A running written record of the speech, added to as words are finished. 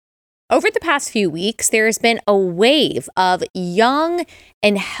Over the past few weeks, there has been a wave of young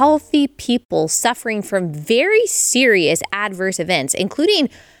and healthy people suffering from very serious adverse events, including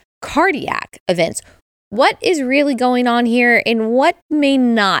cardiac events. What is really going on here and what may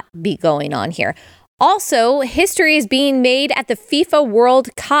not be going on here? Also, history is being made at the FIFA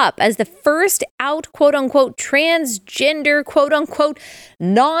World Cup as the first out, quote unquote, transgender, quote unquote,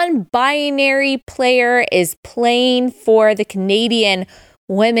 non-binary player is playing for the Canadian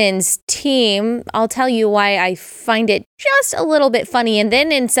women's team. I'll tell you why I find it just a little bit funny. And then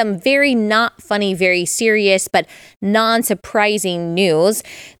in some very not funny, very serious, but non-surprising news,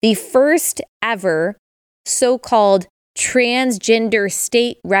 the first ever so-called transgender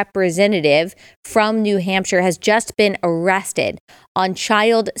state representative from New Hampshire has just been arrested on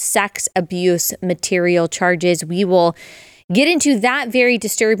child sex abuse material charges. We will get into that very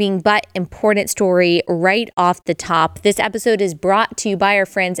disturbing but important story right off the top. This episode is brought to you by our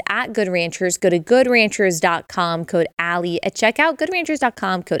friends at Good Ranchers. Go to goodranchers.com, code Allie at checkout.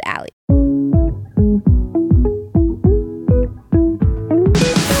 Goodranchers.com, code Allie.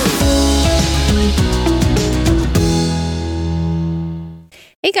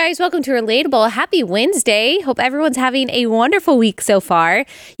 Hey guys, welcome to Relatable. Happy Wednesday. Hope everyone's having a wonderful week so far.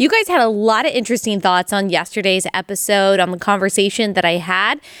 You guys had a lot of interesting thoughts on yesterday's episode on the conversation that I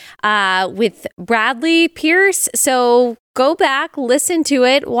had with Bradley Pierce. So go back, listen to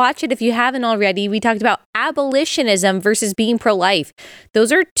it, watch it if you haven't already. We talked about abolitionism versus being pro-life.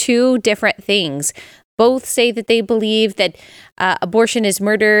 Those are two different things. Both say that they believe that abortion is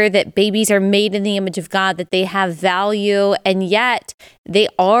murder, that babies are made in the image of God, that they have value, and yet they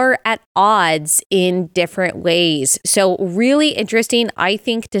are at odds in different ways. So really interesting, I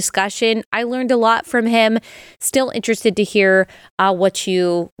think, discussion. I learned a lot from him. Still interested to hear what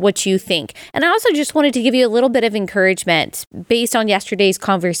you think. And I also just wanted to give you a little bit of encouragement based on yesterday's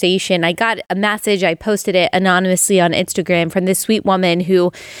conversation. I got a message, I posted it anonymously on Instagram from this sweet woman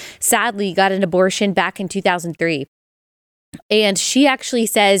who sadly got an abortion back in 2003. And she actually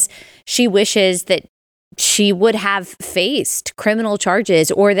says she wishes that she would have faced criminal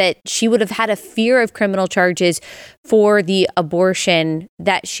charges or that she would have had a fear of criminal charges for the abortion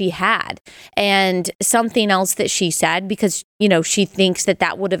that she had. And something else that she said, because, she thinks that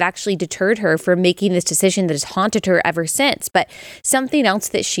that would have actually deterred her from making this decision that has haunted her ever since. But something else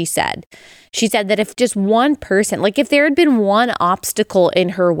that she said that if just one person, like if there had been one obstacle in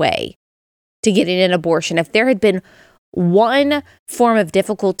her way to getting an abortion, if there had been one form of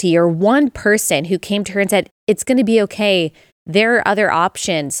difficulty or one person who came to her and said, it's going to be okay, there are other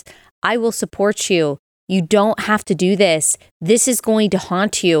options, I will support you, you don't have to do this, this is going to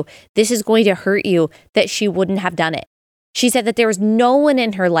haunt you, this is going to hurt you, that she wouldn't have done it. She said that there was no one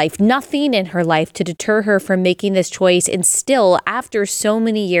in her life, nothing in her life to deter her from making this choice. And still, after so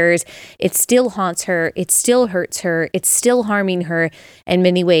many years, it still haunts her. It still hurts her. It's still harming her in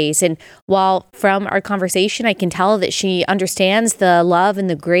many ways. And while from our conversation, I can tell that she understands the love and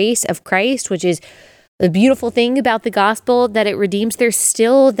the grace of Christ, which is the beautiful thing about the gospel, that it redeems, there's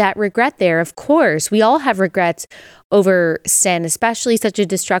still that regret there. Of course, we all have regrets over sin, especially such a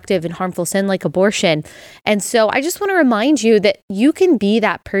destructive and harmful sin like abortion. And so I just want to remind you that you can be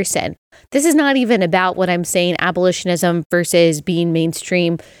that person. This is not even about what I'm saying, abolitionism versus being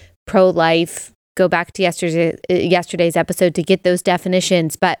mainstream pro-life. Go back to yesterday's episode to get those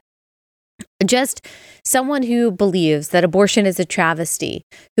definitions. But just someone who believes that abortion is a travesty,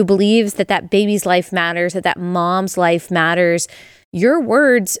 who believes that that baby's life matters, that that mom's life matters. Your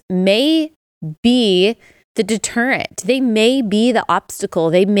words may be the deterrent. They may be the obstacle.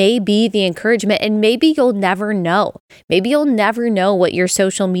 They may be the encouragement. And maybe you'll never know. Maybe you'll never know what your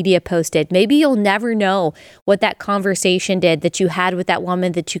social media posted. Maybe you'll never know what that conversation did that you had with that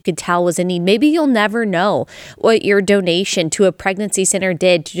woman that you could tell was in need. Maybe you'll never know what your donation to a pregnancy center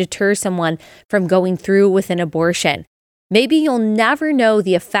did to deter someone from going through with an abortion. Maybe you'll never know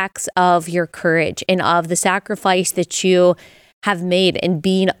the effects of your courage and of the sacrifice that you have made in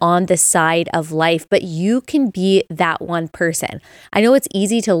being on the side of life, but you can be that one person. I know it's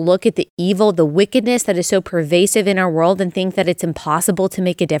easy to look at the evil, the wickedness that is so pervasive in our world and think that it's impossible to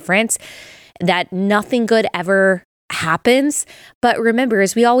make a difference, that nothing good ever happens. But remember,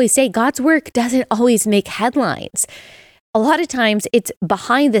 as we always say, God's work doesn't always make headlines. A lot of times it's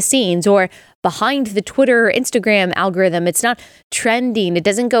behind the scenes or behind the Twitter or Instagram algorithm. It's not trending. It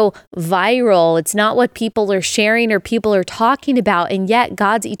doesn't go viral. It's not what people are sharing or people are talking about. And yet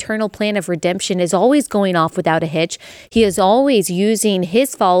God's eternal plan of redemption is always going off without a hitch. He is always using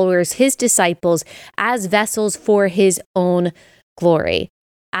his followers, his disciples as vessels for his own glory.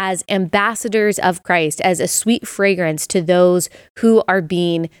 as ambassadors of Christ, as a sweet fragrance to those who are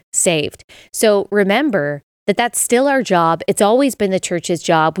being saved. So remember that that's still our job. It's always been the church's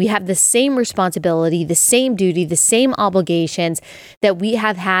job. We have the same responsibility, the same duty, the same obligations that we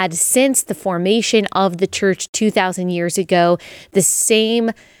have had since the formation of the church 2,000 years ago. The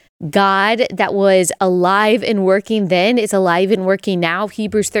same God that was alive and working then is alive and working now.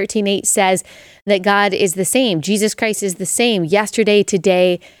 Hebrews 13:8 says that God is the same. Jesus Christ is the same yesterday,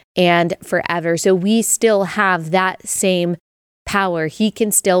 today, and forever. So we still have that same power. He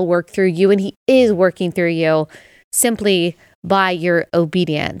can still work through you, and he is working through you simply by your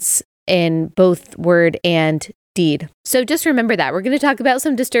obedience in both word and deed. So just remember that. We're going to talk about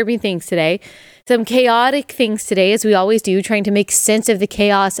some disturbing things today, some chaotic things today, as we always do, trying to make sense of the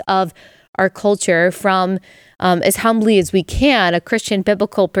chaos of our culture from as humbly as we can, a Christian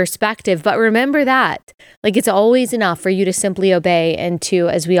biblical perspective. But remember that, like, it's always enough for you to simply obey and to,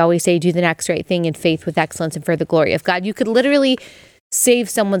 as we always say, do the next right thing in faith with excellence and for the glory of God. You could literally save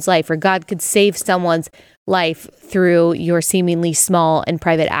someone's life, or God could save someone's life through your seemingly small and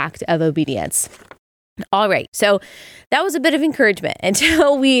private act of obedience. All right. So that was a bit of encouragement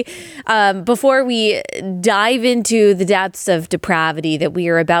until before we dive into the depths of depravity that we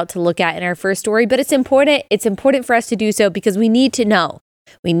are about to look at in our first story. But it's important. It's important for us to do so because we need to know.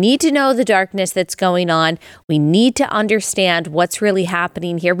 We need to know the darkness that's going on. We need to understand what's really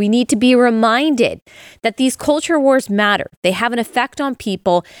happening here. We need to be reminded that these culture wars matter. They have an effect on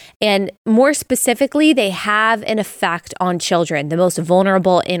people, and more specifically, they have an effect on children, the most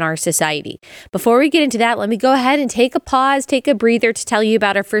vulnerable in our society. Before we get into that, let me go ahead and take a pause, take a breather to tell you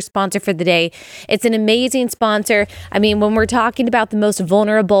about our first sponsor for the day. It's an amazing sponsor. I mean, when we're talking about the most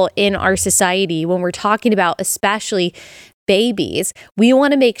vulnerable in our society, when we're talking about especially babies, we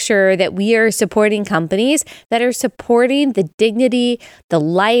want to make sure that we are supporting companies that are supporting the dignity, the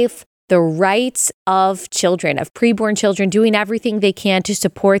life, the rights of children, of preborn children, doing everything they can to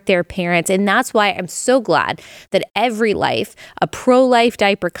support their parents. And that's why I'm so glad that Every Life, a pro-life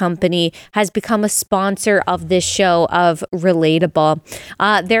diaper company, has become a sponsor of this show of Relatable.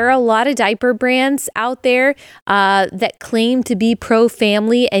 There are a lot of diaper brands out there that claim to be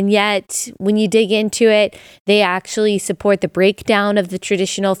pro-family, and yet when you dig into it, they actually support the breakdown of the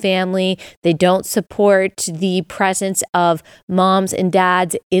traditional family. They don't support the presence of moms and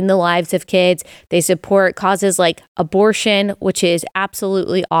dads in the lives of kids. They support causes like abortion, which is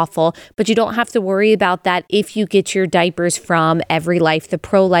absolutely awful, but you don't have to worry about that if you get your diapers from Every Life, the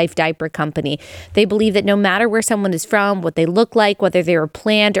pro-life diaper company. They believe that no matter where someone is from, what they look like, whether they were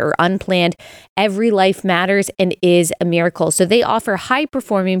planned or unplanned, every life matters and is a miracle. So they offer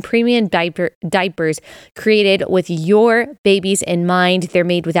high-performing premium diapers created with your babies in mind. They're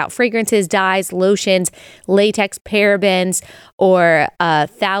made without fragrances, dyes, lotions, latex, parabens, or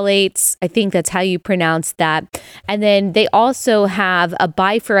phthalates. I think that's how you pronounce that. And then they also have a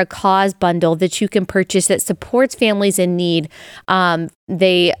Buy for a Cause bundle that you can purchase that supports families in need.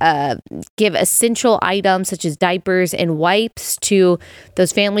 They give essential items such as diapers and wipes to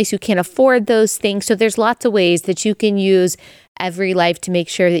those families who can't afford those things. So there's lots of ways that you can use Every Life to make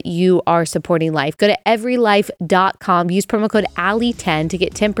sure that you are supporting life. Go to everylife.com. Use promo code ALLY10 to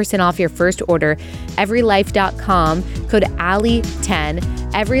get 10% off your first order. Everylife.com, code ALLY10.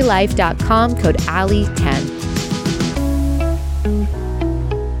 Everylife.com, code ALLY10.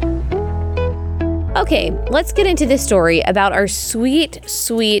 Okay, let's get into this story about our sweet,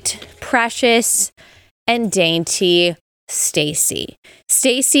 sweet, precious, and dainty Stacy.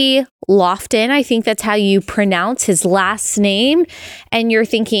 Stacy Lofton, I think that's how you pronounce his last name. And you're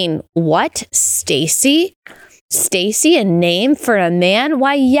thinking, what? Stacy? Stacy, a name for a man?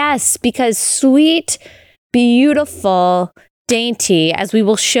 Why, yes, because sweet, beautiful, dainty, as we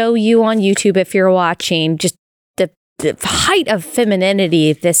will show you on YouTube if you're watching, just the height of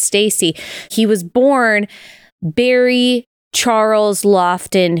femininity, this Stacy. He was born Barry Charles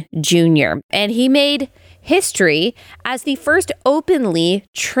Lofton Jr., and he made history as the first openly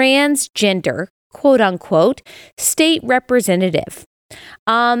transgender, quote unquote, state representative.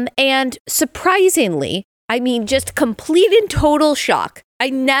 And surprisingly, I mean, just complete and total shock. I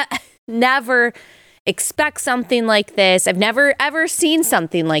never expect something like this. I've never ever seen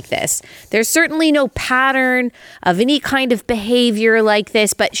something like this. There's certainly no pattern of any kind of behavior like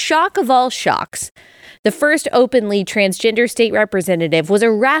this, but shock of all shocks. The first openly transgender state representative was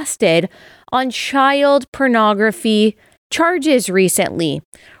arrested on child pornography charges recently,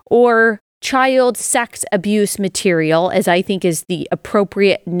 or child sex abuse material, as I think is the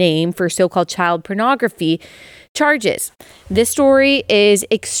appropriate name for so-called child pornography charges. This story is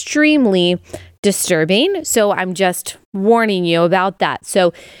extremely disturbing. So I'm just warning you about that.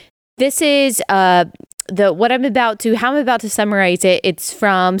 So this is how I'm about to summarize it. It's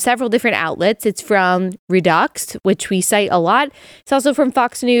from several different outlets. It's from Redux, which we cite a lot. It's also from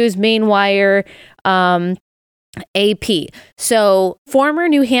Fox News, Mainwire, AP. So former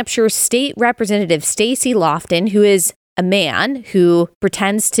New Hampshire State Representative Stacey Lofton, who is a man who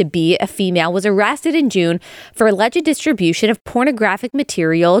pretends to be a female, was arrested in June for alleged distribution of pornographic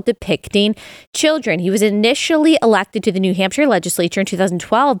material depicting children. He was initially elected to the New Hampshire legislature in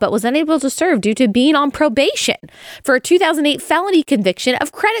 2012, but was unable to serve due to being on probation for a 2008 felony conviction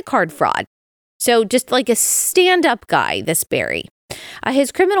of credit card fraud. So just like a stand-up guy, this Barry.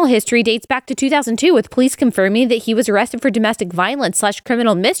 His criminal history dates back to 2002, with police confirming that he was arrested for domestic violence /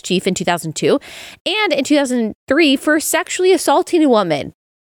 criminal mischief in 2002 and in 2003 for sexually assaulting a woman.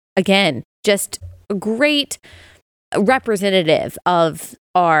 Again, just a great representative of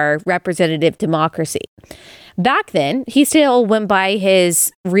our representative democracy. Back then, he still went by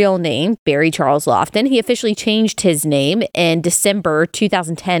his real name, Barry Charles Lofton. He officially changed his name in December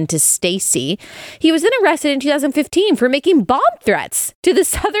 2010 to Stacey. He was then arrested in 2015 for making bomb threats to the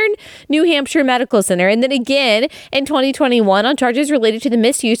Southern New Hampshire Medical Center, and then again in 2021 on charges related to the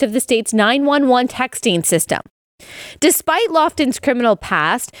misuse of the state's 911 texting system. Despite Lofton's criminal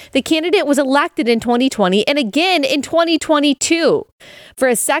past, the candidate was elected in 2020 and again in 2022 for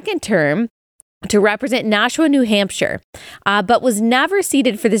a second term to represent Nashua, New Hampshire, but was never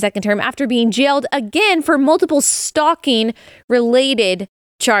seated for the second term after being jailed again for multiple stalking-related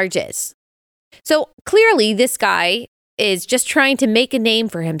charges. So clearly, this guy is just trying to make a name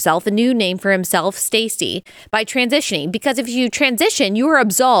for himself, a new name for himself, Stacey, by transitioning. Because if you transition, you are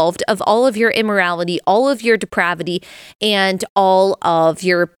absolved of all of your immorality, all of your depravity, and all of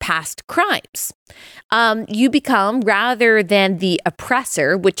your past crimes. You become, rather than the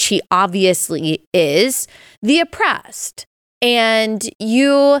oppressor, which he obviously is, the oppressed. And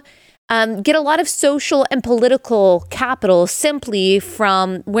you get a lot of social and political capital simply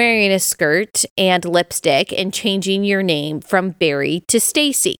from wearing a skirt and lipstick and changing your name from Barry to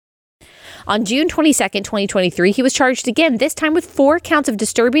Stacey. On June 22nd, 2023, he was charged again, this time with 4 counts of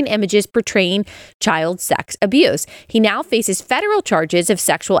disturbing images portraying child sex abuse. He now faces federal charges of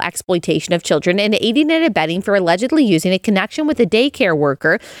sexual exploitation of children and aiding and abetting for allegedly using a connection with a daycare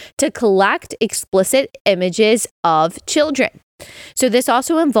worker to collect explicit images of children. So this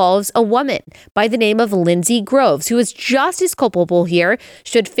also involves a woman by the name of Lindsay Groves, who is just as culpable here,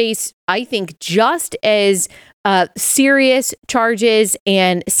 should face, I think, just as serious charges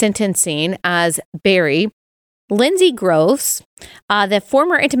and sentencing as Barry. Lindsay Groves, the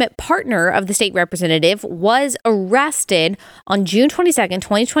former intimate partner of the state representative, was arrested on June 22nd,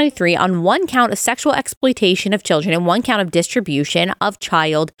 2023 on 1 count of sexual exploitation of children and 1 count of distribution of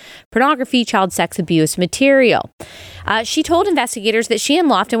child pornography, child sex abuse material. She told investigators that she and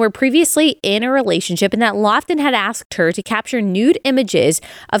Lofton were previously in a relationship and that Lofton had asked her to capture nude images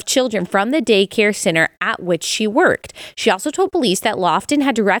of children from the daycare center at which she worked. She also told police that Lofton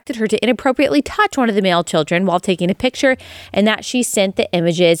had directed her to inappropriately touch one of the male children while taking a picture, and that she sent the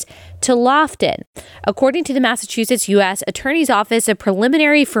images to Lofton. According to the Massachusetts U.S. Attorney's Office, a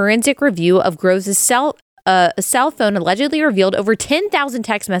preliminary forensic review of Groves' a cell phone allegedly revealed over 10,000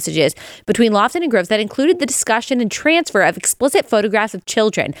 text messages between Lofton and Groves that included the discussion and transfer of explicit photographs of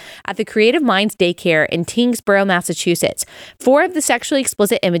children at the Creative Minds Daycare in Tyngsboro, Massachusetts. 4 of the sexually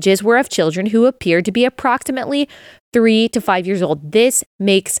explicit images were of children who appeared to be approximately 3 to 5 years old. This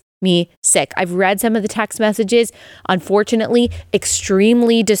makes me sick. I've read some of the text messages, unfortunately,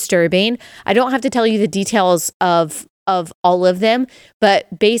 extremely disturbing. I don't have to tell you the details of all of them,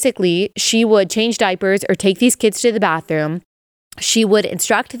 but basically she would change diapers or take these kids to the bathroom. She would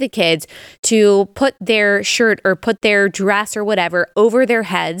instruct the kids to put their shirt or put their dress or whatever over their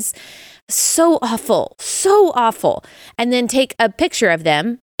heads. So awful, so awful. And then take a picture of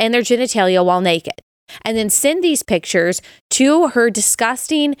them and their genitalia while naked. And then send these pictures to her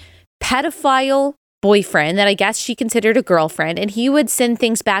disgusting pedophile boyfriend that I guess she considered a girlfriend, and he would send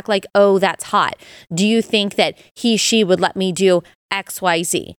things back like, oh, that's hot. Do you think that she would let me do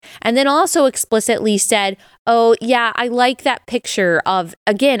XYZ? And then also explicitly said, oh, yeah, I like that picture of,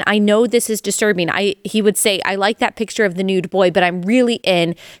 again, I know this is disturbing. He would say, I like that picture of the nude boy, but I'm really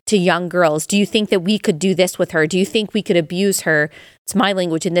into young girls. Do you think that we could do this with her? Do you think we could abuse her? It's my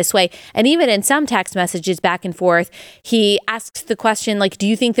language in this way. And even in some text messages back and forth, he asks the question, like, do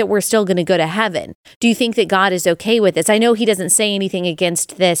you think that we're still going to go to heaven? Do you think that God is okay with this? I know he doesn't say anything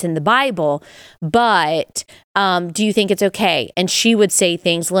against this in the Bible, but do you think it's okay? And she would say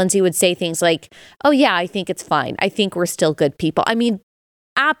things, Lindsay would say things like, oh yeah, I think it's fine. I think we're still good people. I mean,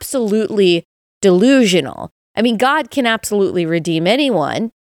 absolutely delusional. I mean, God can absolutely redeem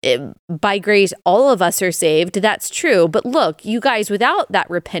anyone. By grace, all of us are saved. That's true. But look, you guys, without that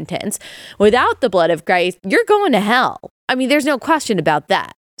repentance, without the blood of Christ, you're going to hell. I mean, there's no question about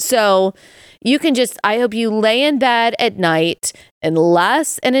that. So you can I hope you lay in bed at night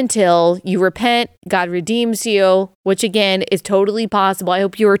unless and until you repent, God redeems you, which again is totally possible. I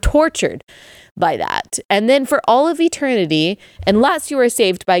hope you are tortured by that. And then for all of eternity, unless you are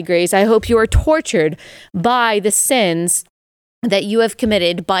saved by grace, I hope you are tortured by the sins that you have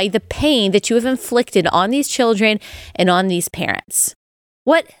committed, by the pain that you have inflicted on these children and on these parents.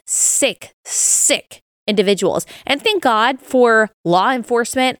 What sick individuals. And thank God for law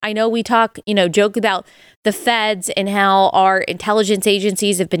enforcement. I know we joke about the feds and how our intelligence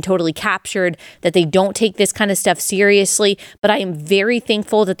agencies have been totally captured, that they don't take this kind of stuff seriously. But I am very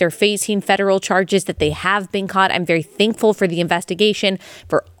thankful that they're facing federal charges, that they have been caught. I'm very thankful for the investigation,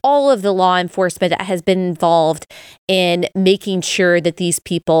 for all of the law enforcement that has been involved in making sure that these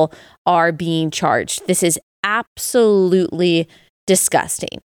people are being charged. This is absolutely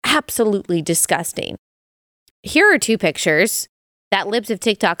disgusting. Absolutely disgusting. Here are two pictures that Libs of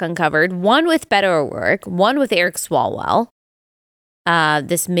TikTok uncovered, one with Beto O'Rourke, one with Eric Swalwell,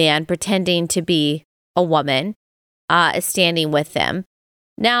 this man pretending to be a woman, is standing with them.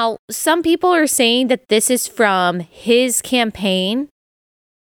 Now, some people are saying that this is from his campaign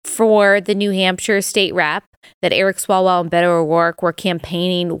for the New Hampshire state rep, that Eric Swalwell and Beto O'Rourke were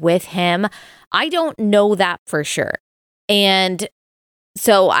campaigning with him. I don't know that for sure. And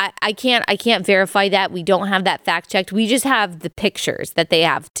so I can't verify that. We don't have that fact checked. We just have the pictures that they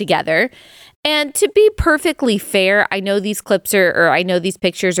have together. And to be perfectly fair, I know these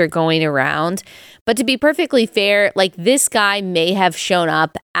pictures are going around, but to be perfectly fair, like, this guy may have shown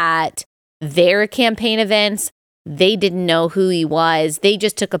up at their campaign events. They didn't know who he was. They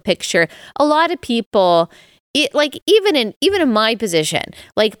just took a picture. A lot of people, even in my position,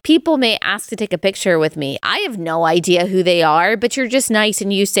 like, people may ask to take a picture with me. I have no idea who they are, but you're just nice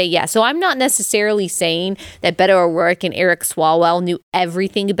and you say yes. So I'm not necessarily saying that Beto O'Rourke and Eric Swalwell knew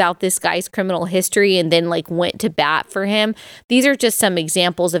everything about this guy's criminal history and then went to bat for him. These are just some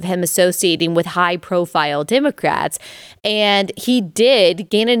examples of him associating with high profile Democrats. And he did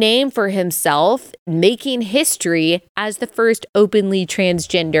gain a name for himself, making history as the first openly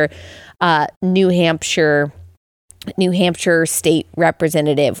transgender New Hampshire state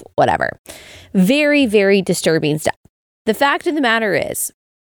representative, whatever. Very, very disturbing stuff. The fact of the matter is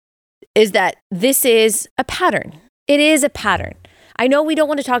that this is a pattern. It is a pattern. I know we don't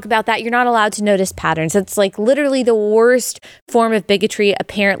want to talk about that. You're not allowed to notice patterns. It's literally the worst form of bigotry,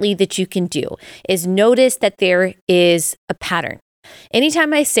 apparently, that you can do, is notice that there is a pattern.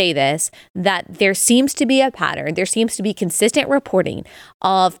 Anytime I say this, that there seems to be a pattern, there seems to be consistent reporting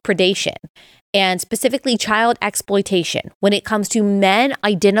of predation and specifically child exploitation when it comes to men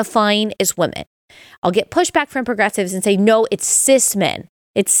identifying as women. I'll get pushback from progressives and say, no, it's cis men.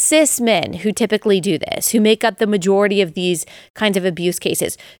 It's cis men who typically do this, who make up the majority of these kinds of abuse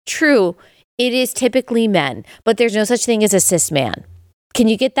cases. True, it is typically men, but there's no such thing as a cis man. Can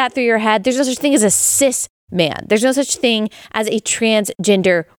you get that through your head? There's no such thing as a cis man. There's no such thing as a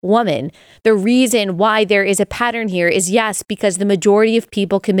transgender woman. The reason why there is a pattern here is, yes, because the majority of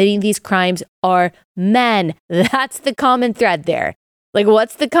people committing these crimes are men. That's the common thread there.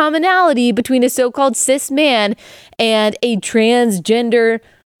 What's the commonality between a so-called cis man and a transgender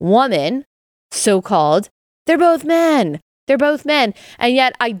woman, so-called? They're both men. They're both men. And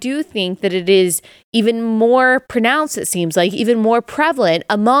yet I do think that it is even more pronounced, it seems like, even more prevalent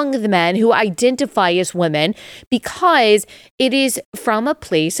among the men who identify as women, because it is from a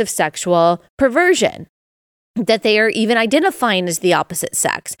place of sexual perversion that they are even identifying as the opposite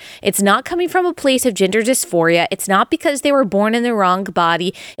sex. It's not coming from a place of gender dysphoria. It's not because they were born in the wrong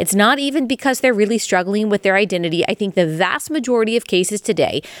body. It's not even because they're really struggling with their identity. I think the vast majority of cases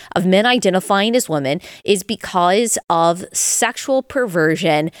today of men identifying as women is because of sexual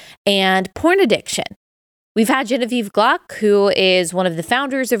perversion and porn addiction. We've had Genevieve Gluck, who is one of the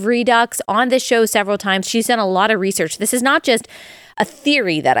founders of Redux, on this show several times. She's done a lot of research. This is not just a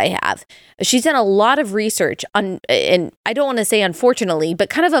theory that I have. She's done a lot of research on, and I don't want to say unfortunately, but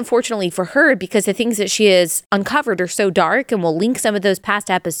kind of unfortunately for her, because the things that she has uncovered are so dark, and we'll link some of those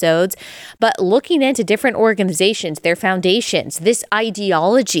past episodes. But looking into different organizations, their foundations, this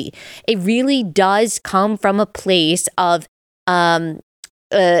ideology, it really does come from a place of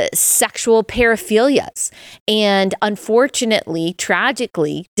sexual paraphilias, and unfortunately,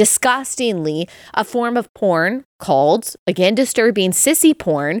 tragically, disgustingly, a form of porn called, again, disturbing, sissy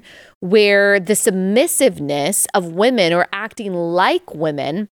porn, where the submissiveness of women or acting like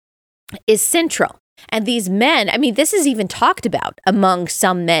women is central. And these men, I mean, this is even talked about among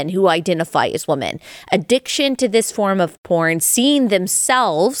some men who identify as women. Addiction to this form of porn, seeing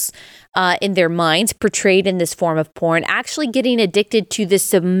themselves in their minds portrayed in this form of porn, actually getting addicted to the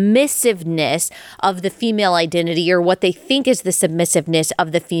submissiveness of the female identity, or what they think is the submissiveness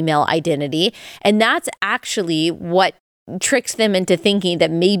of the female identity. And that's actually what tricks them into thinking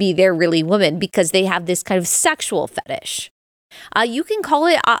that maybe they're really women, because they have this kind of sexual fetish. You can call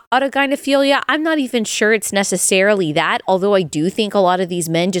it autogynephilia. I'm not even sure it's necessarily that, although I do think a lot of these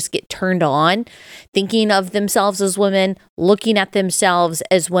men just get turned on thinking of themselves as women, looking at themselves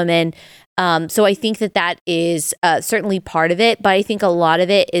as women. So I think that is certainly part of it, but I think a lot of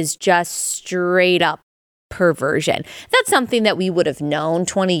it is just straight up perversion. That's something that we would have known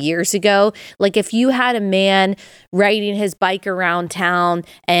 20 years ago. Like if you had a man riding his bike around town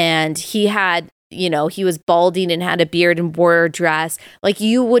and he was balding and had a beard and wore a dress, like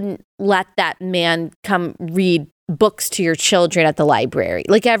you wouldn't let that man come read books to your children at the library.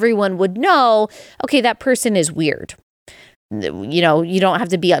 Like everyone would know, okay, that person is weird. You don't have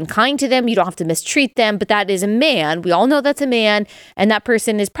to be unkind to them. You don't have to mistreat them, but that is a man. We all know that's a man. And that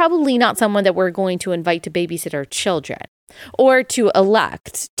person is probably not someone that we're going to invite to babysit our children or to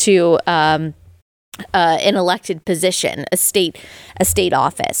elect to an elected position, a state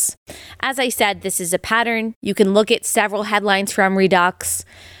office. As I said, this is a pattern. You can look at several headlines from Redux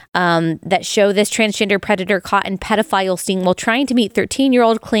that show this transgender predator caught in pedophile sting while trying to meet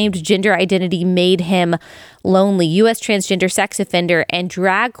 13-year-old claimed gender identity made him lonely. U.S. transgender sex offender and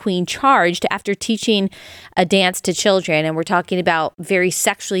drag queen charged after teaching a dance to children. And we're talking about very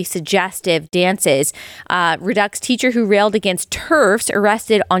sexually suggestive dances. Redux teacher who railed against TERFs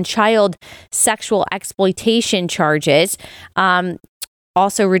arrested on child sexual exploitation charges.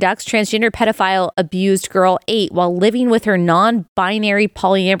 Also, Redux transgender pedophile abused girl 8 while living with her non-binary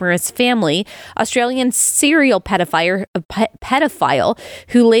polyamorous family. Australian serial pedophile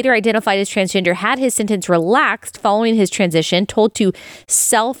who later identified as transgender had his sentence relaxed following his transition, told to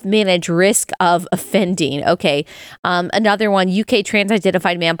self-manage risk of offending. Okay. Another one, UK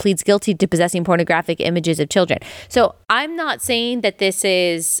trans-identified man pleads guilty to possessing pornographic images of children. So I'm not saying that this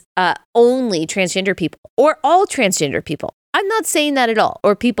is only transgender people or all transgender people. I'm not saying that at all,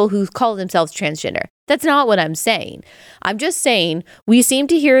 or people who call themselves transgender. That's not what I'm saying. I'm just saying we seem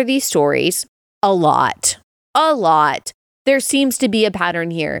to hear these stories a lot. There seems to be a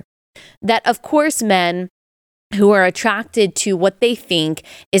pattern here that, of course, men who are attracted to what they think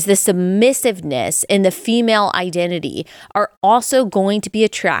is the submissiveness in the female identity are also going to be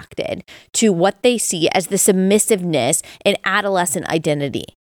attracted to what they see as the submissiveness in adolescent identity.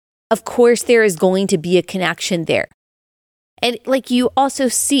 Of course, there is going to be a connection there. And like you also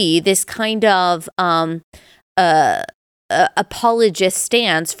see this kind of apologist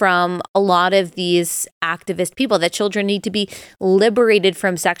stance from a lot of these activist people that children need to be liberated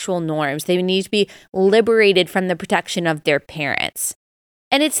from sexual norms. They need to be liberated from the protection of their parents.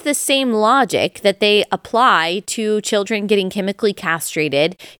 And it's the same logic that they apply to children getting chemically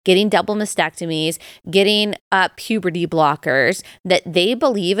castrated, getting double mastectomies, getting puberty blockers, that they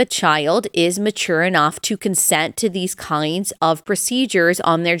believe a child is mature enough to consent to these kinds of procedures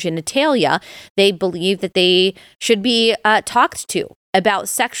on their genitalia. They believe that they should be talked to about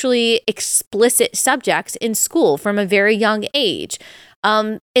sexually explicit subjects in school from a very young age.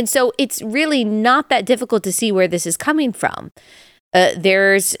 And so it's really not that difficult to see where this is coming from.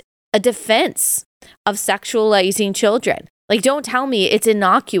 There's a defense of sexualizing children. Like, don't tell me it's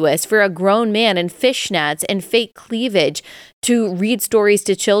innocuous for a grown man in fishnets and fake cleavage to read stories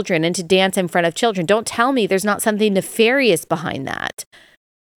to children and to dance in front of children. Don't tell me there's not something nefarious behind that.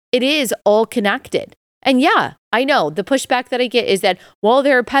 It is all connected. And yeah, I know the pushback that I get is that, well,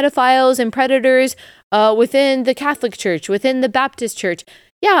 there are pedophiles and predators within the Catholic Church, within the Baptist Church.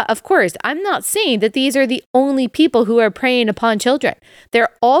 Yeah, of course. I'm not saying that these are the only people who are preying upon children. There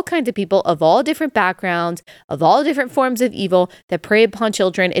are all kinds of people of all different backgrounds, of all different forms of evil that prey upon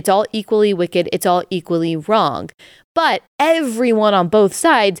children. It's all equally wicked. It's all equally wrong. But everyone on both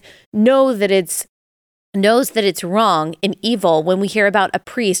sides knows that it's wrong and evil when we hear about a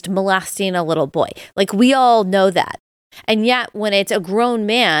priest molesting a little boy. Like, we all know that. And yet when it's a grown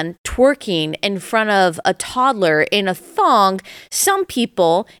man twerking in front of a toddler in a thong, some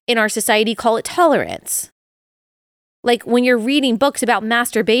people in our society call it tolerance. Like when you're reading books about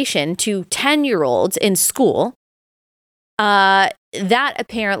masturbation to 10-year-olds in school, that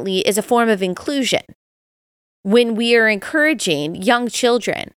apparently is a form of inclusion. When we are encouraging young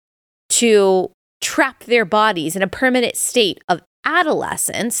children to trap their bodies in a permanent state of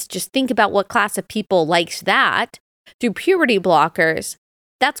adolescence, just think about what class of people likes that, through puberty blockers,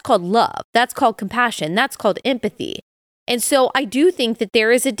 That's called love. That's called compassion. That's called empathy. And so I do think that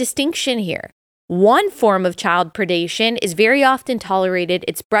there is a distinction here. One form of child predation is very often tolerated,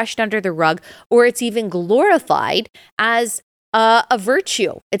 it's brushed under the rug, or it's even glorified as a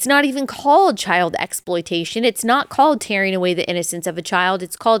virtue. It's not even called child exploitation. It's not called tearing away the innocence of a child.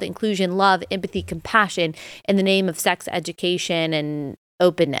 It's called inclusion, love, empathy, compassion in the name of sex education and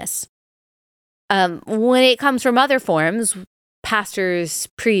openness. When it comes from other forms, pastors,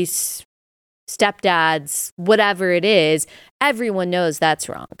 priests, stepdads, whatever it is, everyone knows that's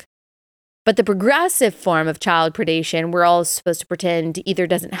wrong. But the progressive form of child predation, we're all supposed to pretend either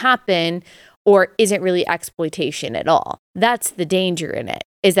doesn't happen or isn't really exploitation at all. That's the danger in it,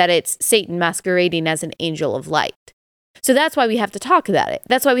 is that it's Satan masquerading as an angel of light. So that's why we have to talk about it.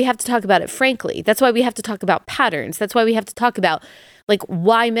 That's why we have to talk about it frankly. That's why we have to talk about patterns. That's why we have to talk about like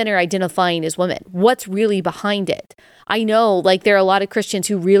why men are identifying as women. What's really behind it? I know like there are a lot of Christians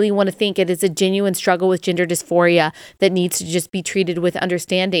who really want to think it is a genuine struggle with gender dysphoria that needs to just be treated with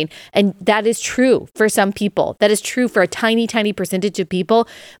understanding. And that is true for some people. That is true for a tiny, tiny percentage of people.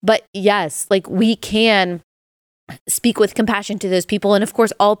 But yes, like we can speak with compassion to those people. And of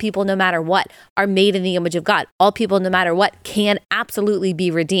course, all people, no matter what, are made in the image of God. All people, no matter what, can absolutely be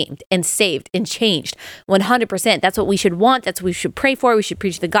redeemed and saved and changed 100%. That's what we should want. That's what we should pray for. We should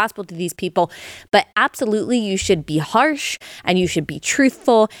preach the gospel to these people. But absolutely, you should be harsh and you should be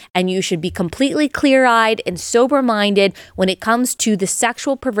truthful and you should be completely clear-eyed and sober-minded when it comes to the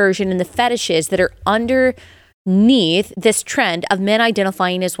sexual perversion and the fetishes that are underneath this trend of men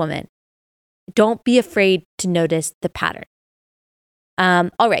identifying as women. Don't be afraid to notice the pattern.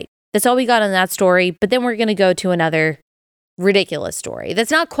 All right. That's all we got on that story. But then we're going to go to another ridiculous story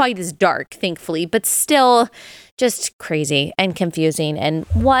that's not quite as dark, thankfully, but still just crazy and confusing. And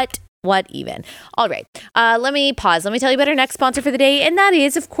what even? All right. Let me pause. Let me tell you about our next sponsor for the day. And that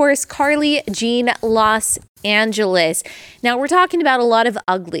is, of course, Carly Jean Los Angeles. Now, we're talking about a lot of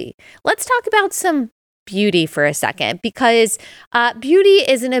ugly. Let's talk about some beauty for a second, because beauty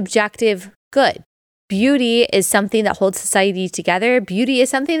is an objective good. Beauty is something that holds society together. Beauty is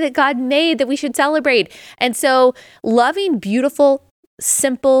something that God made that we should celebrate. And so loving beautiful,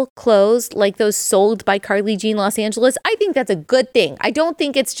 simple clothes like those sold by Carly Jean Los Angeles, I think that's a good thing. I don't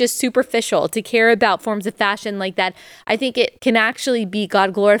think it's just superficial to care about forms of fashion like that. I think it can actually be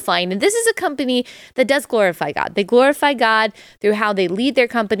God glorifying. And this is a company that does glorify God. They glorify God through how they lead their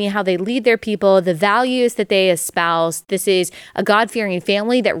company, how they lead their people, the values that they espouse. This is a God-fearing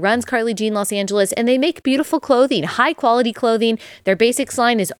family that runs Carly Jean Los Angeles, and they make beautiful clothing, high quality clothing. Their basics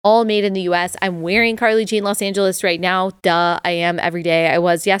line is all made in the US. I'm wearing Carly Jean Los Angeles right now. Duh, I am every day. I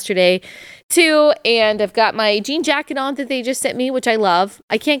was yesterday too, and I've got my jean jacket on that they just sent me, which I love.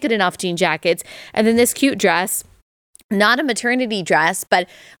 I can't get enough jean jackets. And then this cute dress, not a maternity dress, but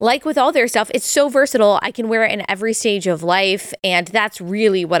like with all their stuff, it's so versatile. I can wear it in every stage of life, and that's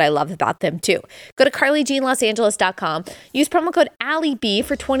really what I love about them too. Go to carlyjeanlosangeles.com. Use promo code AllieB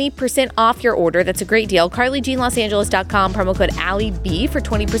for 20% off your order. That's a great deal. carlyjeanlosangeles.com, promo code AllieB for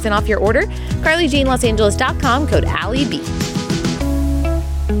 20% off your order. carlyjeanlosangeles.com, code AllieB.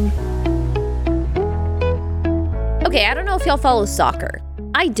 Okay, I don't know if y'all follow soccer.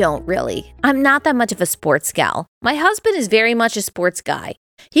 I don't really. I'm not that much of a sports gal. My husband is very much a sports guy.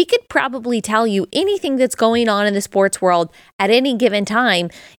 He could probably tell you anything that's going on in the sports world at any given time,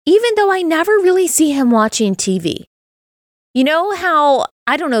 even though I never really see him watching TV. You know how,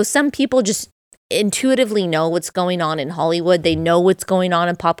 I don't know, some people just intuitively know what's going on in Hollywood. They know what's going on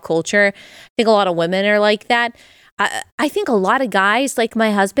in pop culture. I think a lot of women are like that. I think a lot of guys like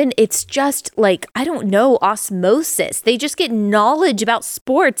my husband, it's just like, I don't know, osmosis. They just get knowledge about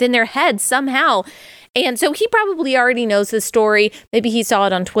sports in their heads somehow. And so he probably already knows the story. Maybe he saw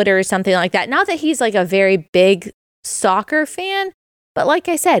it on Twitter or something like that. Not that he's like a very big soccer fan, but like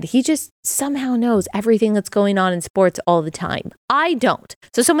I said, he just somehow knows everything that's going on in sports all the time. I don't.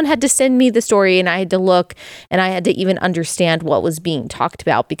 So someone had to send me the story and I had to look and I had to even understand what was being talked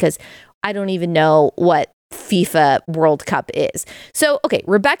about, because I don't even know what FIFA World Cup is. So, okay,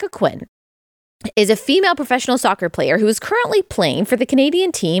 Rebecca Quinn is a female professional soccer player who is currently playing for the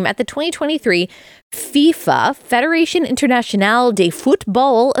Canadian team at the 2023 FIFA Fédération Internationale de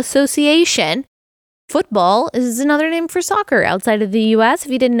Football Association. Football is another name for soccer outside of the US,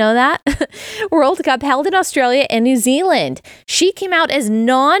 if you didn't know that. World Cup held in Australia and New Zealand. She came out as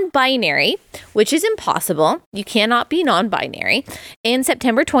non-binary, which is impossible. You cannot be non-binary, in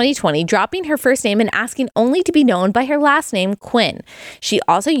September 2020, dropping her first name and asking only to be known by her last name, Quinn. She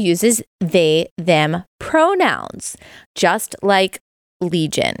also uses they, them pronouns, just like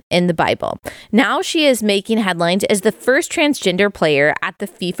Legion in the Bible. Now she is making headlines as the first transgender player at the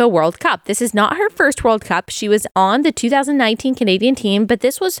FIFA World Cup. This is not her first World Cup. She was on the 2019 Canadian team, but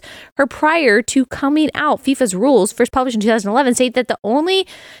this was her prior to coming out. FIFA's rules, first published in 2011, state that the only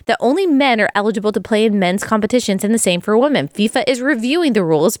men are eligible to play in men's competitions and the same for women. FIFA is reviewing the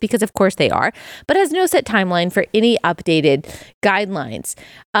rules because of course they are, but has no set timeline for any updated guidelines.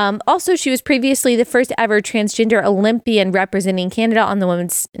 Also, she was previously the first ever transgender Olympian representing Canada on the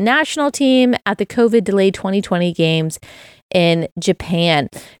women's national team at the COVID-delayed 2020 games in Japan.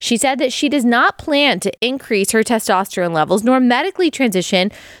 She said that she does not plan to increase her testosterone levels nor medically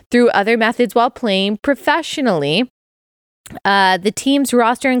transition through other methods while playing professionally. The team's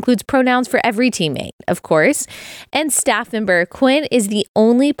roster includes pronouns for every teammate, of course, and staff member. Quinn is the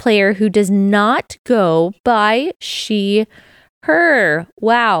only player who does not go by she, her.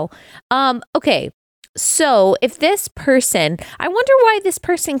 Wow. Okay. So if this person, I wonder why this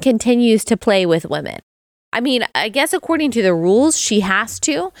person continues to play with women. I mean, I guess according to the rules, she has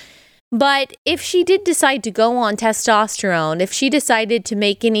to. But if she did decide to go on testosterone, if she decided to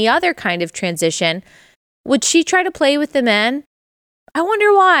make any other kind of transition, would she try to play with the men? I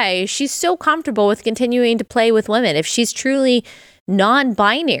wonder why she's so comfortable with continuing to play with women. If she's truly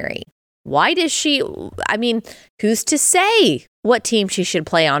non-binary, why does she, I mean, who's to say what team she should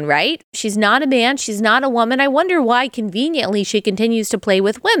play on, right? She's not a man. She's not a woman. I wonder why conveniently she continues to play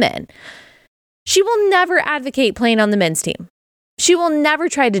with women. She will never advocate playing on the men's team. She will never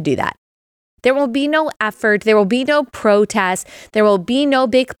try to do that. There will be no effort. There will be no protest. There will be no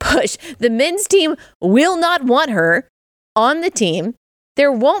big push. The men's team will not want her on the team.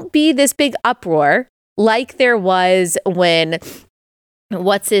 There won't be this big uproar like there was when,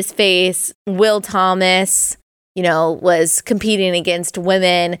 what's his face, Will Thomas, was competing against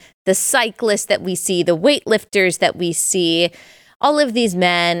women, the cyclists that we see, the weightlifters that we see, all of these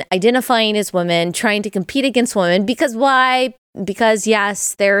men identifying as women, trying to compete against women. Because why? Because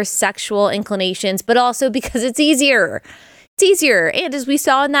yes, there are sexual inclinations, but also because it's easier. It's easier. And as we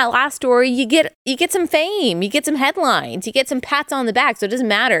saw in that last story, you get some fame, you get some headlines, you get some pats on the back. So it doesn't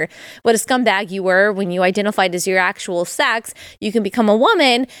matter what a scumbag you were when you identified as your actual sex. You can become a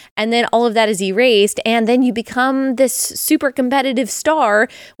woman and then all of that is erased. And then you become this super competitive star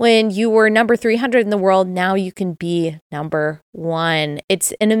when you were number 300 in the world. Now you can be number 1.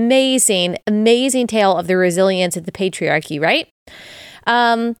 It's an amazing, amazing tale of the resilience of the patriarchy, right?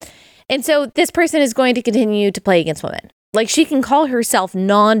 And so this person is going to continue to play against women. Like, she can call herself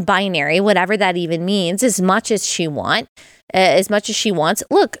non-binary, whatever that even means, as much as she wants.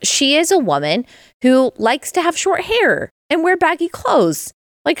 Look, she is a woman who likes to have short hair and wear baggy clothes.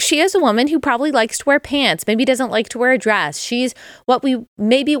 Like, she is a woman who probably likes to wear pants, maybe doesn't like to wear a dress. She's what we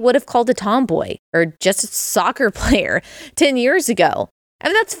maybe would have called a tomboy or just a soccer player 10 years ago.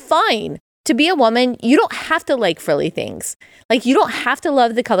 And that's fine. To be a woman, you don't have to like frilly things. Like, you don't have to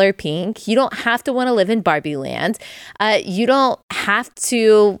love the color pink. You don't have to want to live in Barbie land. You don't have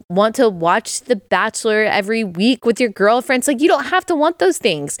to want to watch The Bachelor every week with your girlfriends. Like, you don't have to want those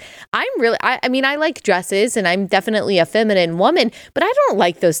things. I mean, I like dresses and I'm definitely a feminine woman, but I don't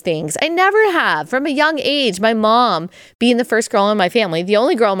like those things. I never have. From a young age, my mom being the first girl in my family, the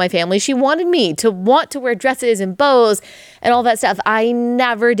only girl in my family, she wanted me to want to wear dresses and bows and all that stuff. I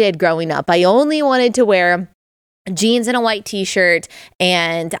never did growing up. I only wanted to wear jeans and a white t-shirt.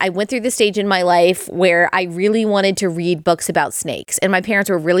 And I went through the stage in my life where I really wanted to read books about snakes. And my parents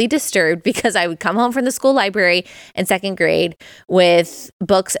were really disturbed because I would come home from the school library in second grade with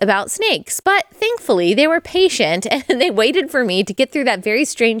books about snakes. But thankfully, they were patient and they waited for me to get through that very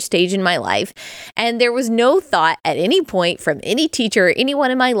strange stage in my life. And there was no thought at any point from any teacher or anyone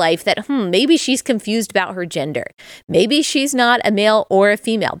in my life that, maybe she's confused about her gender. Maybe she's not a male or a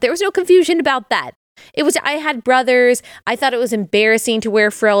female. There was no confusion about that. I had brothers. I thought it was embarrassing to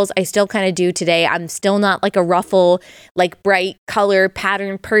wear frills. I still kind of do today. I'm still not like a ruffle, like bright color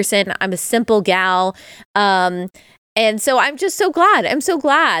pattern person. I'm a simple gal. And so I'm just so glad. I'm so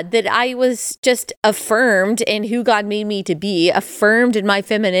glad that I was just affirmed in who God made me to be, affirmed in my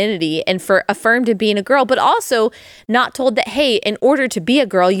femininity and affirmed in being a girl, but also not told that, hey, in order to be a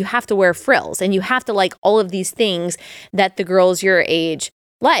girl, you have to wear frills and you have to like all of these things that the girls your age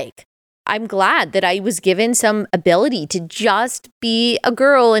like. I'm glad that I was given some ability to just be a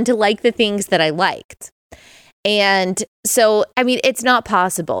girl and to like the things that I liked. And so, I mean, it's not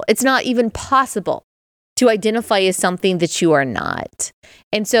possible. It's not even possible to identify as something that you are not.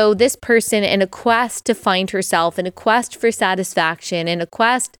 And so this person, in a quest to find herself, in a quest for satisfaction, in a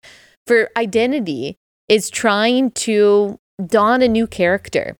quest for identity, is trying to dawn a new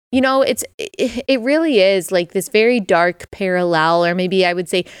character. It really is like this very dark parallel, or maybe I would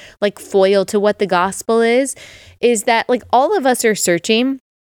say like foil to what the gospel is that like all of us are searching,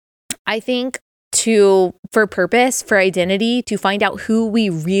 I think, for purpose, for identity, to find out who we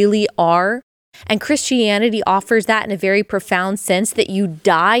really are. And Christianity offers that in a very profound sense, that you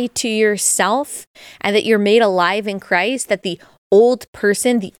die to yourself and that you're made alive in Christ, that the old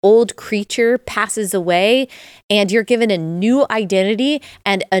person, the old creature passes away, and you're given a new identity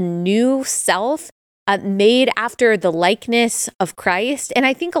and a new self made after the likeness of Christ. And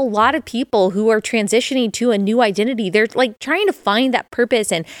I think a lot of people who are transitioning to a new identity, they're like trying to find that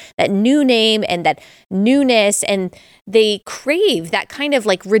purpose and that new name and that newness. And they crave that kind of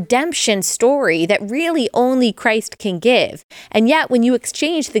like redemption story that really only Christ can give. And yet when you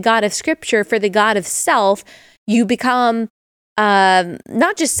exchange the God of Scripture for the God of self, you become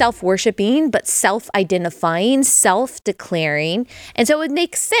not just self-worshiping, but self-identifying, self-declaring. And so it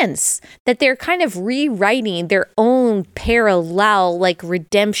makes sense that they're kind of rewriting their own parallel, like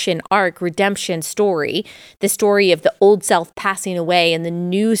redemption arc, redemption story, the story of the old self passing away and the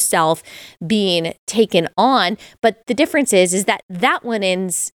new self being taken on. But the difference is that one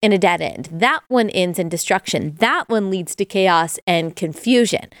ends in a dead end. That one ends in destruction. That one leads to chaos and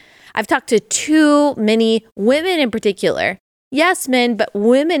confusion. I've talked to too many women in particular, yes, men, but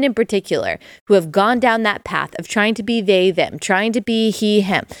women in particular, who have gone down that path of trying to be they, them, trying to be he,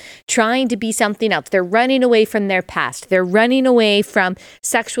 him, trying to be something else. They're running away from their past. They're running away from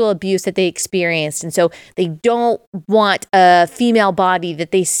sexual abuse that they experienced. And so they don't want a female body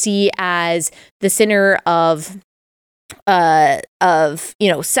that they see as the center of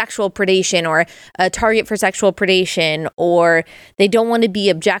sexual predation, or a target for sexual predation, or they don't want to be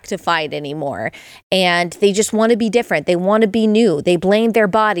objectified anymore. And they just want to be different. They want to be new. They blame their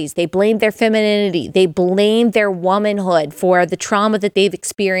bodies. They blame their femininity. They blame their womanhood for the trauma that they've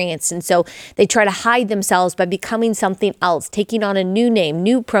experienced. And so they try to hide themselves by becoming something else, taking on a new name,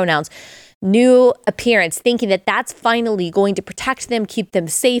 new pronouns, new appearance, thinking that that's finally going to protect them, keep them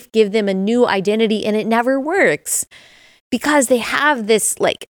safe, give them a new identity. And it never works, because they have this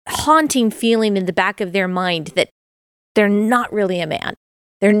like haunting feeling in the back of their mind that they're not really a man.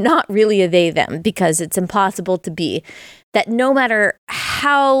 They're not really a they, them, because it's impossible to be. That no matter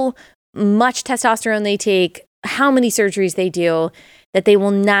how much testosterone they take, how many surgeries they do, that they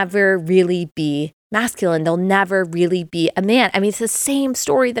will never really be masculine. They'll never really be a man. I mean, it's the same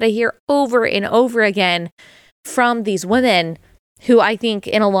story that I hear over and over again from these women who I think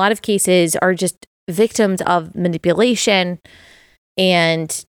in a lot of cases are just victims of manipulation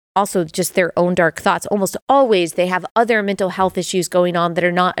and also just their own dark thoughts. Almost always they have other mental health issues going on that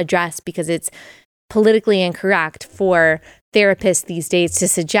are not addressed, because it's politically incorrect for therapists these days to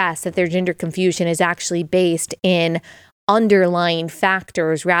suggest that their gender confusion is actually based in underlying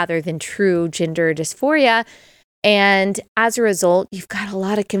factors rather than true gender dysphoria. And as a result, you've got a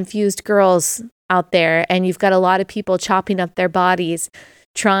lot of confused girls out there, and you've got a lot of people chopping up their bodies,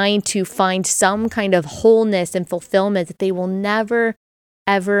 trying to find some kind of wholeness and fulfillment that they will never,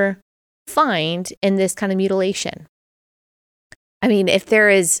 ever find in this kind of mutilation. I mean, if there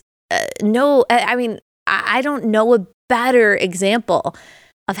is I don't know a better example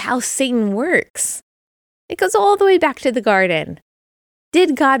of how Satan works. It goes all the way back to the garden.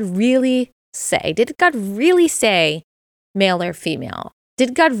 Did God really say male or female?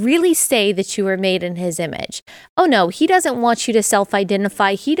 Did God really say that you were made in his image? Oh no, he doesn't want you to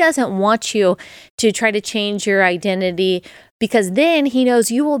self-identify. He doesn't want you to try to change your identity, because then he knows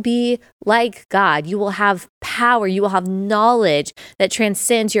you will be like God. You will have power. You will have knowledge that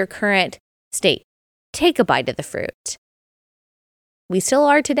transcends your current state. Take a bite of the fruit. We still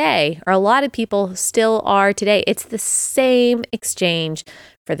are today, or a lot of people still are today. It's the same exchange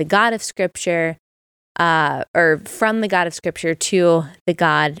for the God of Scripture, or from the God of Scripture to the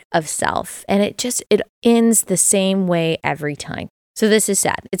God of self. And it ends the same way every time. So this is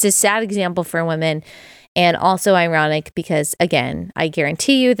sad. It's a sad example for women, and also ironic because, again, I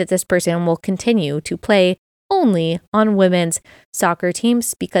guarantee you that this person will continue to play only on women's soccer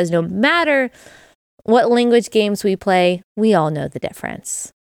teams, because no matter what language games we play, we all know the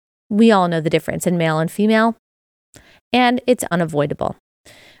difference. We all know the difference in male and female, and it's unavoidable.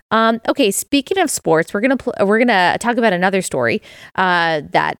 Okay, speaking of sports, we're gonna talk about another story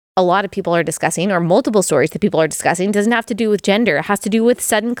that a lot of people are discussing, or multiple stories that people are discussing. It doesn't have to do with gender. It has to do with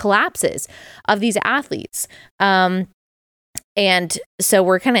sudden collapses of these athletes. And so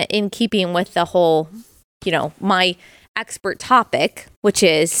we're kind of in keeping with the whole, my expert topic, which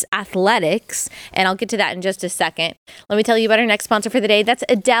is athletics. And I'll get to that in just a second. Let me tell you about our next sponsor for the day. That's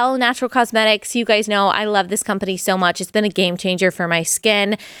Adele Natural Cosmetics. You guys know I love this company so much. It's been a game changer for my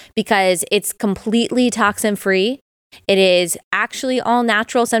skin because it's completely toxin free. It is actually all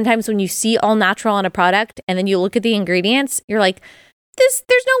natural. Sometimes when you see all natural on a product and then you look at the ingredients, you're like, there's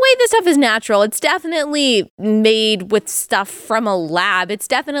no way this stuff is natural. It's definitely made with stuff from a lab. It's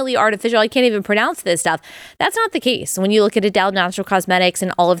definitely artificial. I can't even pronounce this stuff. That's not the case. When you look at Adele Natural Cosmetics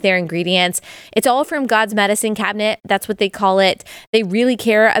and all of their ingredients, it's all from God's medicine cabinet. That's what they call it. They really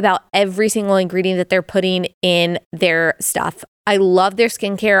care about every single ingredient that they're putting in their stuff. I love their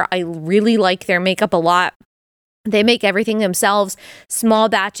skincare. I really like their makeup a lot. They make everything themselves, small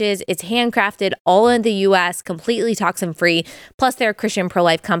batches. It's handcrafted, all in the U.S., completely toxin-free. Plus, they're a Christian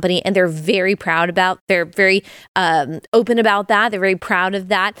pro-life company, and they're very they're very open about that. They're very proud of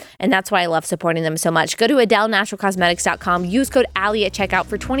that, and that's why I love supporting them so much. Go to AdeleNaturalCosmetics.com. Use code Allie at checkout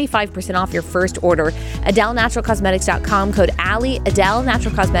for 25% off your first order. AdeleNaturalCosmetics.com, code Allie.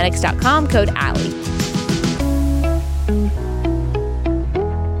 AdeleNaturalCosmetics.com, code Allie.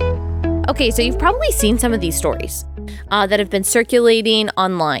 Okay, so you've probably seen some of these stories that have been circulating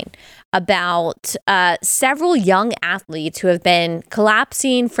online about several young athletes who have been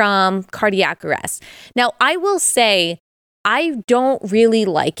collapsing from cardiac arrest. Now, I will say I don't really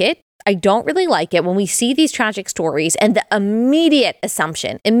like it. I don't really like it when we see these tragic stories and the immediate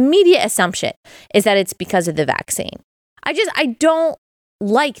assumption is that it's because of the vaccine. I don't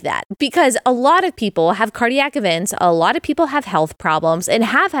like that because a lot of people have cardiac events. A lot of people have health problems and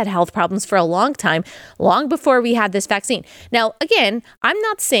have had health problems for a long time, long before we had this vaccine. Now, again, I'm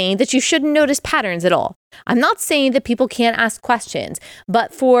not saying that you shouldn't notice patterns at all. I'm not saying that people can't ask questions,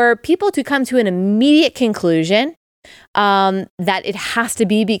 but for people to come to an immediate conclusion that it has to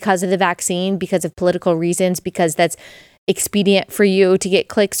be because of the vaccine, because of political reasons, because that's expedient for you to get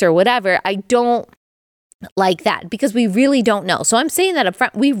clicks or whatever, I don't like that because we really don't know. So I'm saying that up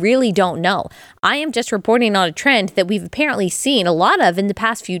front, we really don't know. I am just reporting on a trend that we've apparently seen a lot of in the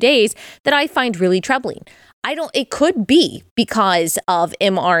past few days that I find really troubling. It could be because of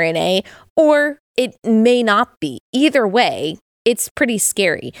mRNA or it may not be. Either way, it's pretty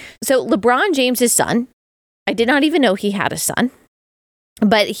scary. So LeBron James's son, I did not even know he had a son.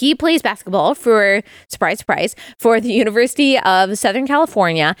 But he plays basketball for, surprise, surprise, for the University of Southern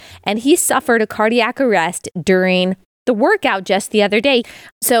California, and he suffered a cardiac arrest during the workout just the other day.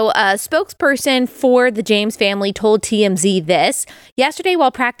 So a spokesperson for the James family told TMZ this. Yesterday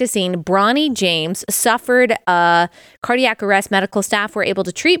while practicing, Bronny James suffered a cardiac arrest. Medical staff were able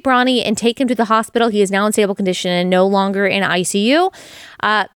to treat Bronny and take him to the hospital. He is now in stable condition and no longer in ICU.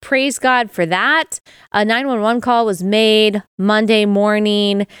 Praise God for that. A 911 call was made Monday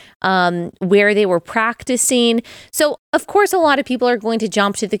morning where they were practicing. So, of course, a lot of people are going to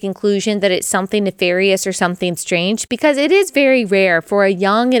jump to the conclusion that it's something nefarious or something strange because it is very rare for a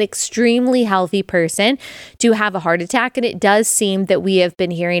young and extremely healthy person to have a heart attack. And it does seem that we have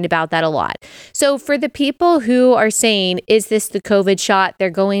been hearing about that a lot. So for the people who are saying, is this the COVID shot? They're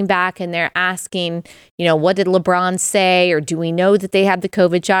going back and they're asking, what did LeBron say? Or do we know that they had the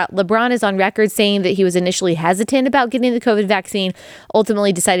COVID shot? LeBron is on record saying that he was initially hesitant about getting the COVID vaccine,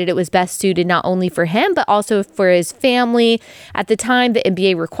 ultimately decided it was best suited not only for him, but also for his family. At the time, the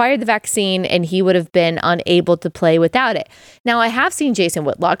NBA required the vaccine and he would have been unable to play without it. Now, I have seen Jason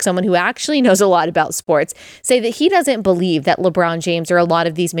Whitlock, someone who actually knows a lot about sports, say that he doesn't believe that LeBron James or a lot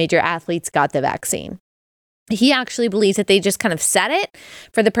of these major athletes got the vaccine. He actually believes that they just kind of said it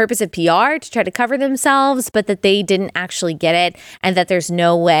for the purpose of PR to try to cover themselves, but that they didn't actually get it and that there's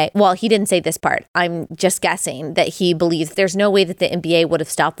no way. Well, he didn't say this part. I'm just guessing that he believes there's no way that the NBA would have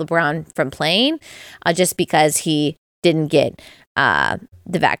stopped LeBron from playing just because he didn't get the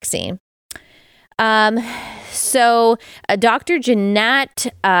vaccine. So Dr. Jeanette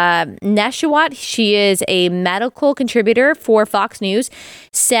Neshawat, she is a medical contributor for Fox News,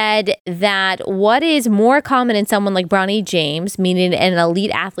 said that what is more common in someone like Bronny James, meaning an elite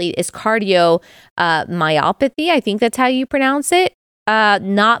athlete, is cardiomyopathy. I think that's how you pronounce it,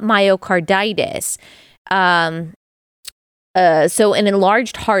 not myocarditis. So an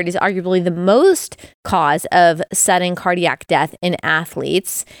enlarged heart is arguably the most cause of sudden cardiac death in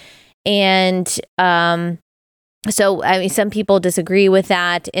athletes. And so, some people disagree with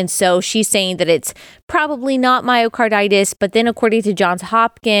that. And so she's saying that it's probably not myocarditis. But then according to Johns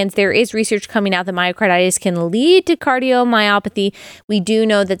Hopkins, there is research coming out that myocarditis can lead to cardiomyopathy. We do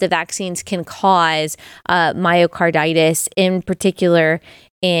know that the vaccines can cause myocarditis, in particular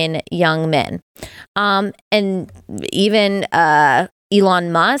in young men. And even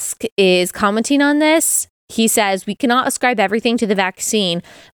Elon Musk is commenting on this. He says we cannot ascribe everything to the vaccine,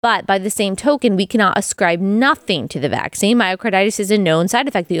 but by the same token, we cannot ascribe nothing to the vaccine. Myocarditis is a known side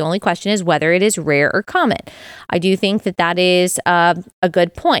effect. The only question is whether it is rare or common. I do think that is a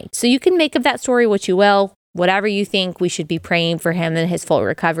good point. So you can make of that story what you will. Whatever you think, we should be praying for him and his full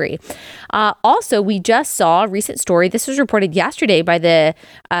recovery. Also, we just saw a recent story. This was reported yesterday by the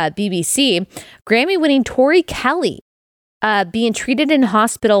BBC. Grammy-winning Tori Kelly being treated in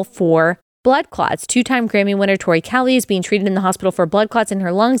hospital for blood clots. Two-time Grammy winner Tori Kelly is being treated in the hospital for blood clots in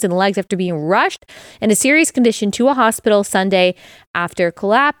her lungs and legs after being rushed in a serious condition to a hospital Sunday after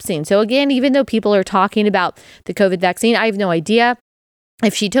collapsing. So again, even though people are talking about the COVID vaccine, I have no idea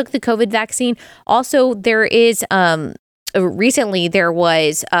if she took the COVID vaccine. Also, there is recently there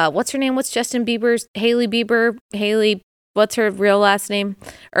was what's her name? What's Justin Bieber's Haley? What's her real last name?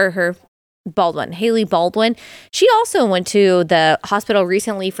 Or her Baldwin, Haley Baldwin. She also went to the hospital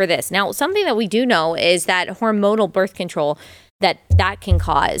recently for this. Now, something that we do know is that hormonal birth control that can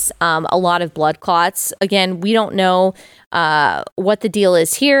cause a lot of blood clots. Again, we don't know what the deal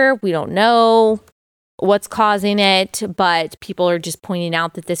is here. We don't know what's causing it, but people are just pointing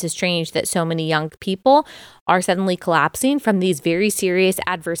out that this is strange that so many young people are suddenly collapsing from these very serious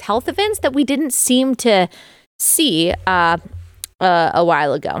adverse health events that we didn't seem to see a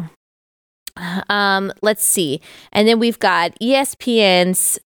while ago. Let's see. And then we've got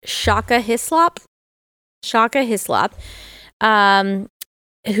ESPN's Shaka Hislop,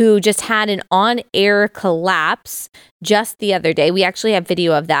 who just had an on-air collapse just the other day. We actually have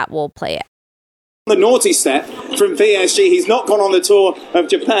video of that. We'll play it. The naughty step from PSG. He's not gone on the tour of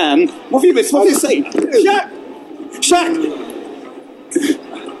Japan. What have you missed? What have you seen? Shaq!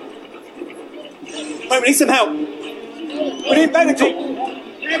 Wait, we need some help. We need medical.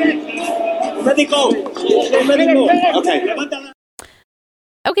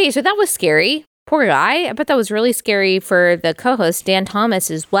 Okay, so that was scary. Poor guy. I bet that was really scary for the co-host, Dan Thomas,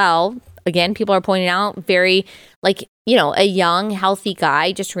 as well. Again, people are pointing out very, a young, healthy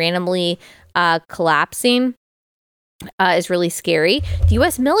guy just randomly collapsing is really scary. The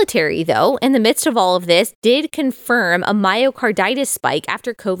U.S. military, though, in the midst of all of this, did confirm a myocarditis spike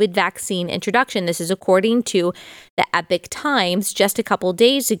after COVID vaccine introduction. This is according to the Epic Times just a couple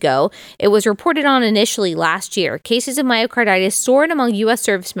days ago. It was reported on initially last year. Cases of myocarditis soared among U.S.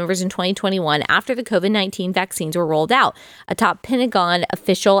 service members in 2021 after the COVID-19 vaccines were rolled out. A top Pentagon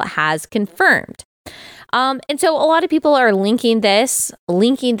official has confirmed. And so a lot of people are linking this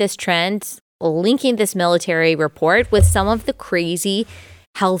trend, linking this military report with some of the crazy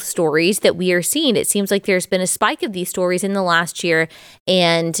health stories that we are seeing. It seems like there's been a spike of these stories in the last year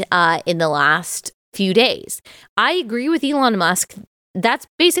and in the last few days. I agree with Elon Musk. That's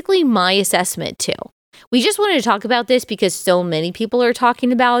basically my assessment too. We just wanted to talk about this because so many people are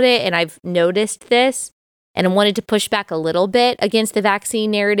talking about it, and I've noticed this. And I wanted to push back a little bit against the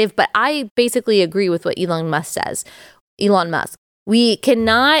vaccine narrative, but I basically agree with what Elon Musk says. Elon Musk, we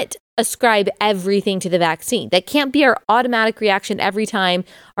cannot ascribe everything to the vaccine. That can't be our automatic reaction every time,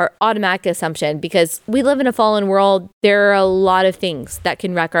 our automatic assumption, because we live in a fallen world. There are a lot of things that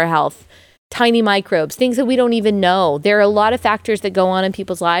can wreck our health. Tiny microbes, things that we don't even know. There are a lot of factors that go on in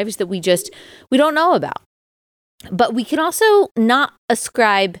people's lives that we don't know about. But we can also not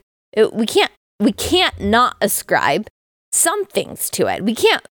ascribe, we can't not ascribe some things to it. We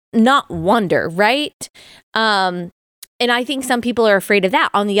can't not wonder, right? And I think some people are afraid of that.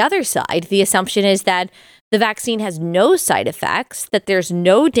 On the other side, the assumption is that the vaccine has no side effects, that there's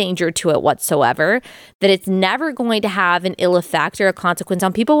no danger to it whatsoever, that it's never going to have an ill effect or a consequence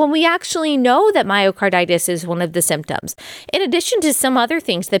on people when we actually know that myocarditis is one of the symptoms. In addition to some other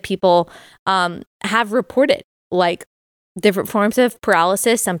things that people have reported, like different forms of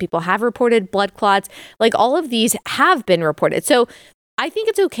paralysis. Some people have reported blood clots. Like all of these have been reported. So I think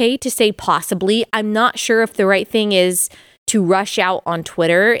it's okay to say possibly. I'm not sure if the right thing is to rush out on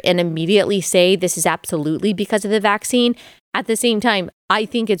Twitter and immediately say this is absolutely because of the vaccine. At the same time, I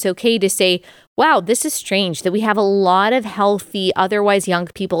think it's okay to say, wow, this is strange that we have a lot of healthy, otherwise young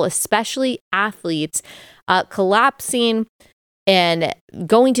people, especially athletes, collapsing and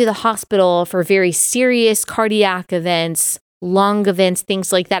going to the hospital for very serious cardiac events, lung events,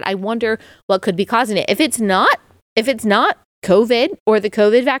 things like that. I wonder what could be causing it. If it's not COVID or the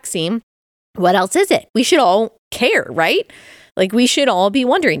COVID vaccine, what else is it? We should all care, right? Like we should all be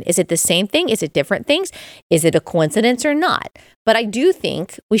wondering, is it the same thing? Is it different things? Is it a coincidence or not? But I do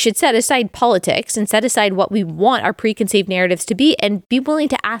think we should set aside politics and set aside what we want our preconceived narratives to be and be willing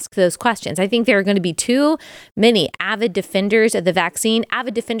to ask those questions. I think there are going to be too many avid defenders of the vaccine,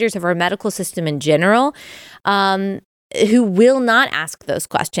 avid defenders of our medical system in general, who will not ask those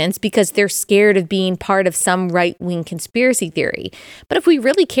questions because they're scared of being part of some right-wing conspiracy theory. But if we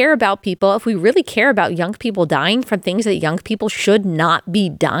really care about people, if we really care about young people dying from things that young people should not be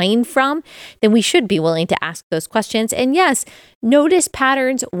dying from, then we should be willing to ask those questions. And yes, notice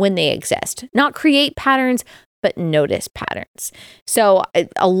patterns when they exist. Not create patterns, but notice patterns. So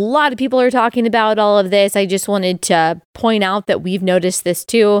a lot of people are talking about all of this. I just wanted to point out that we've noticed this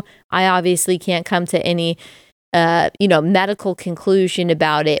too. I obviously can't come to any medical conclusion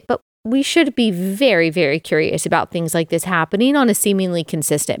about it, but we should be very, very curious about things like this happening on a seemingly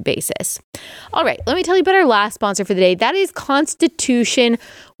consistent basis. All right, let me tell you about our last sponsor for the day. That is Constitution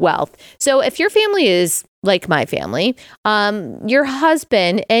Wealth. So if your family is like my family, your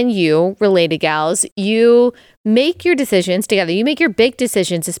husband and you, related gals, you make your decisions together. You make your big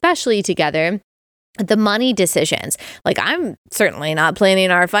decisions, especially together. The money decisions. Like, I'm certainly not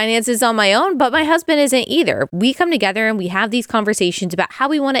planning our finances on my own, but my husband isn't either. We come together and we have these conversations about how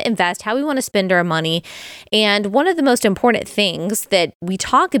we want to invest, how we want to spend our money. And one of the most important things that we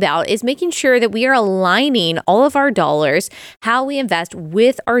talk about is making sure that we are aligning all of our dollars, how we invest,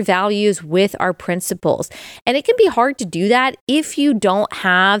 with our values, with our principles. And it can be hard to do that if you don't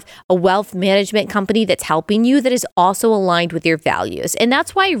have a wealth management company that's helping you that is also aligned with your values. And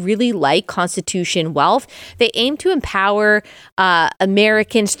that's why I really like Constitution Wealth. They aim to empower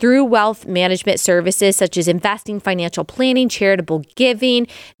Americans through wealth management services such as investing, financial planning, charitable giving.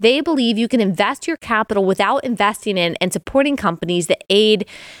 They believe you can invest your capital without investing in and supporting companies that aid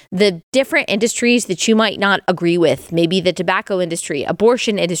the different industries that you might not agree with, maybe the tobacco industry,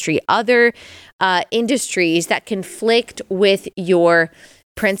 abortion industry, other industries that conflict with your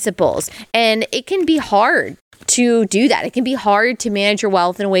principles. And it can be hard to do that. It can be hard to manage your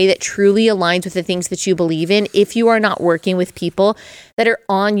wealth in a way that truly aligns with the things that you believe in if you are not working with people that are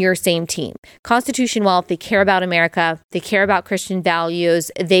on your same team. Constitution Wealth, they care about America. They care about Christian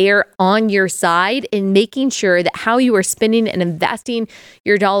values. They are on your side in making sure that how you are spending and investing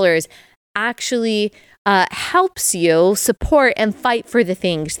your dollars actually helps you support and fight for the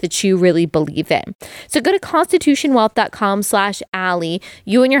things that you really believe in. So go to constitutionwealth.com/Allie.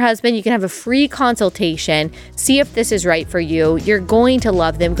 You and your husband, you can have a free consultation. See if this is right for you. You're going to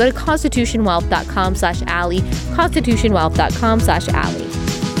love them. Go to constitutionwealth.com/Allie.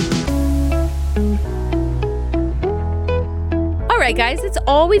 constitutionwealth.com/Allie. All right, guys, that's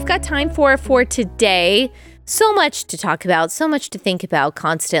all we've got time for today. So much to talk about, so much to think about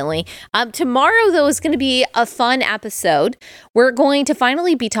constantly. Tomorrow, though, is going to be a fun episode. We're going to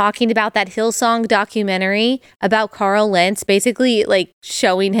finally be talking about that Hillsong documentary about Carl Lentz, basically like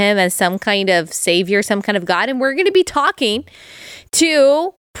showing him as some kind of savior, some kind of God. And we're going to be talking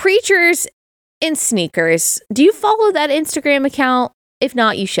to preachers in sneakers. Do you follow that Instagram account? If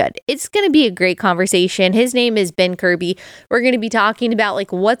not, you should. It's going to be a great conversation. His name is Ben Kirby. We're going to be talking about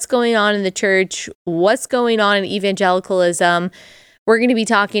like what's going on in the church, what's going on in evangelicalism. We're going to be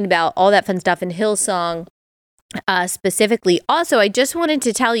talking about all that fun stuff in Hillsong specifically. Also, I just wanted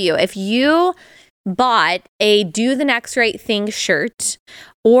to tell you, if you bought a Do the Next Right Thing shirt,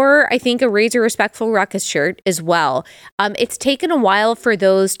 or I think a Raise a Respectful Ruckus shirt as well. It's taken a while for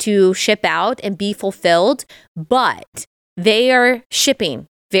those to ship out and be fulfilled, but they are shipping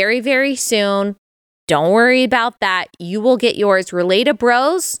very, very soon. Don't worry about that. You will get yours. Relata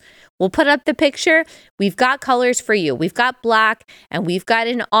Bros, we'll put up the picture. We've got colors for you. We've got black and we've got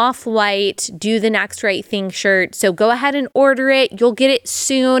an off-white Do the Next Right Thing shirt. So go ahead and order it. You'll get it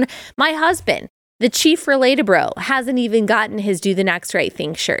soon. My husband, the chief Relata Bro, hasn't even gotten his Do the Next Right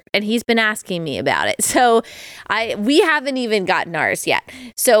Thing shirt, and he's been asking me about it. So we haven't even gotten ours yet.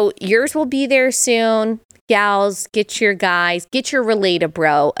 So yours will be there soon. Gals, get your guys, get your Relata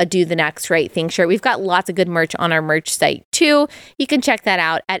Bro a Do the Next Right Thing shirt. We've got lots of good merch on our merch site too. You can check that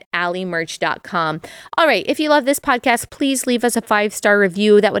out at alliemerch.com. All right, if you love this podcast, please leave us a 5-star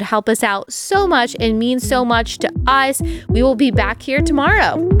review. That would help us out so much and mean so much to us. We will be back here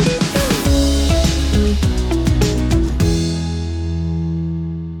tomorrow.